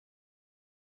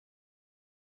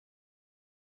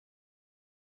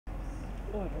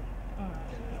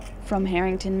From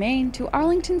Harrington, Maine to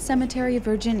Arlington Cemetery,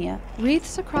 Virginia,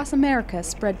 wreaths across America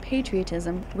spread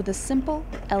patriotism with a simple,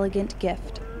 elegant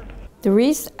gift. The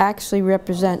wreaths actually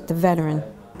represent the veteran,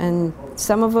 and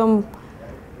some of them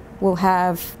will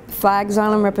have flags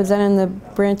on them representing the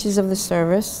branches of the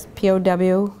service,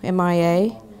 POW,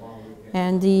 MIA,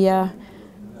 and the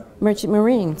Merchant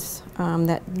Marines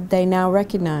that they now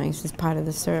recognize as part of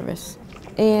the service.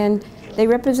 And they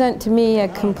represent to me a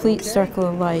complete circle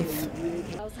of life.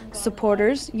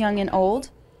 Supporters, young and old,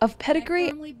 of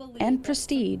pedigree and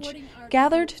prestige,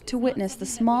 gathered to witness the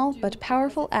small but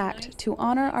powerful act to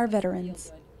honor our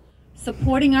veterans.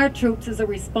 Supporting our troops is a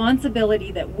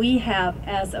responsibility that we have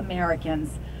as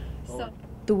Americans.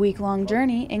 The week-long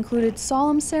journey included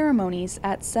solemn ceremonies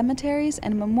at cemeteries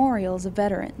and memorials of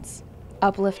veterans,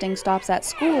 uplifting stops at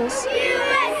schools,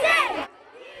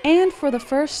 and for the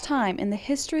first time in the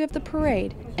history of the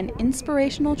parade, an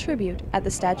inspirational tribute at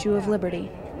the Statue of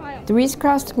Liberty. The Wreaths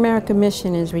Across America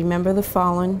mission is remember the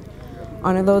fallen,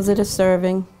 honor those that are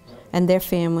serving and their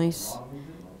families,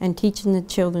 and teaching the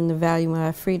children the value of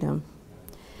our freedom.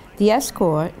 The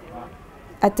escort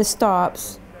at the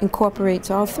stops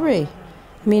incorporates all three.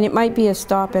 I mean, it might be a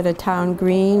stop at a town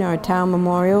green or a town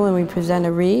memorial and we present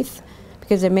a wreath,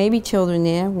 because there may be children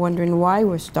there wondering why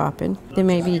we're stopping. There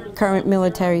may be current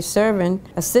military servant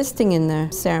assisting in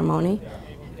the ceremony,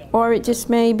 or it just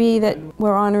may be that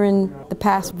we're honoring the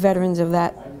past veterans of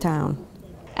that town.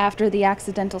 After the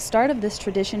accidental start of this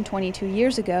tradition 22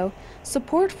 years ago,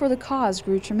 support for the cause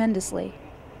grew tremendously.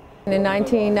 In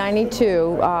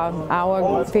 1992,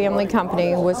 our family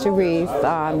company was to Wreaths.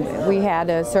 We had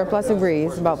a surplus of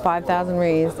wreaths, about 5,000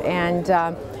 wreaths, and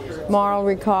Morrill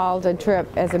recalled a trip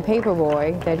as a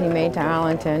paperboy that he made to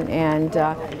Arlington, and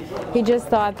he just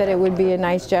thought that it would be a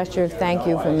nice gesture of thank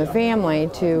you from the family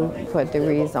to put the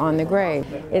wreaths on the grave.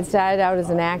 It started out as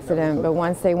an accident, but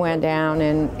once they went down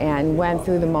and went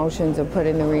through the motions of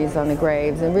putting the wreaths on the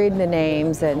graves and reading the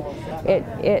names, and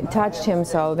it touched him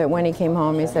so that when he came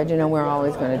home he said, you know, we're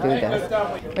always going to do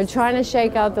this. We're trying to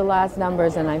shake out the last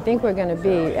numbers, and I think we're going to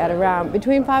be at around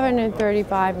between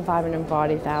 535 and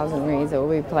 540,000 wreaths that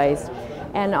will be placed,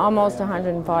 and almost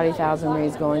 140,000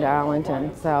 wreaths going to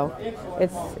Arlington. So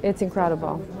it's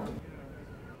incredible.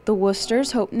 The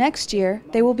Worcesters hope next year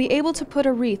they will be able to put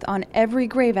a wreath on every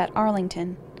grave at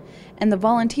Arlington. And the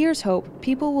volunteers hope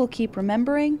people will keep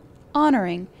remembering,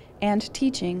 honoring, and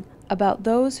teaching about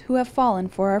those who have fallen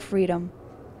for our freedom.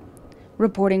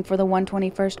 Reporting for the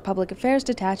 121st Public Affairs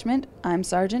Detachment, I'm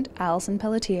Sergeant Allison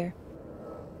Pelletier.